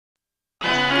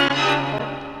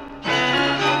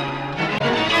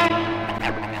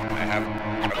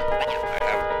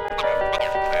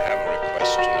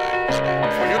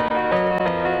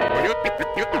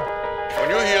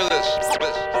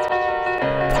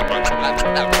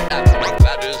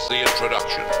That is the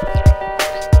introduction.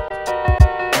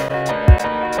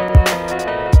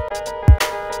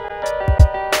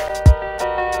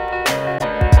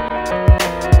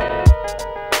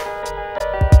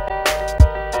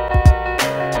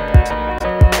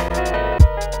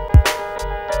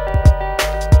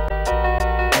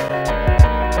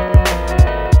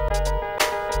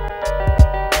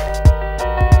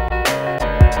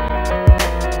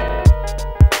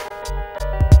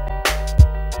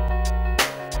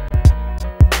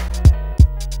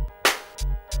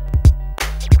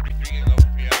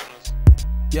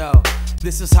 Yo,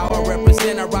 this is how I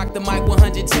represent. I rock the mic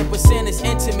 110%. It's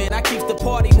intimate. I keep the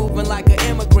party moving like an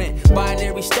immigrant.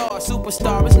 Binary star,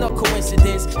 superstar, it's no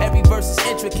coincidence. Every verse is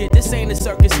intricate. This ain't a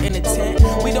circus in a tent.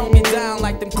 We don't get down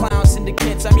like them clowns in the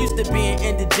Kents. I'm used to being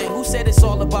indigent. Who said it's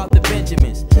all about the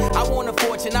Benjamins? I want a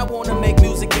fortune. I want to make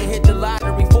music and hit the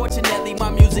lottery. Fortunately, my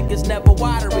music is never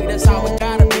watery. That's how it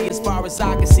gotta be as far as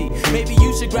I can see. Maybe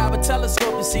you should grab a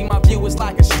telescope and see my view is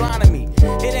like astronomy.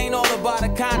 It ain't all about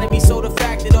economy, so the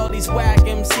fact that all these whack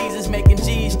MCs is making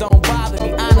G's don't bother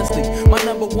me. Honestly, my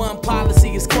 #1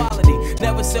 policy is quality.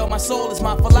 Never sell my soul is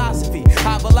my philosophy.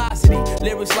 High velocity,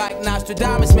 lyrics like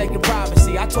Nostradamus making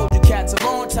prophecy. I told you cats a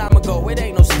long time ago, it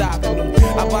ain't no stopping me.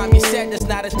 I bomb your set, that's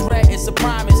not a threat, it's a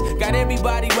promise. Got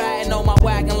everybody riding on my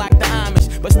wagon like the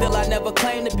Amish. But still I never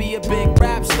claim to be a big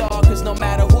rap star, cause no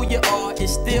matter who you are,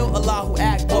 it's still Allah who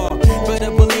Akbar.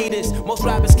 Better believe this, most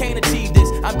rappers can't achieve this.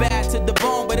 I'm bad to the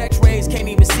bone, but x-rays can't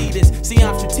even see this. See,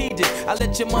 I'm strategic, I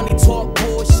let your money talk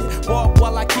bullshit. Walk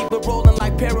while I keep it rolling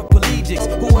like paraplegics.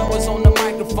 Whoever's on the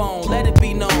microphone, let it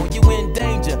be known, you in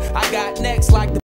danger. I got next like the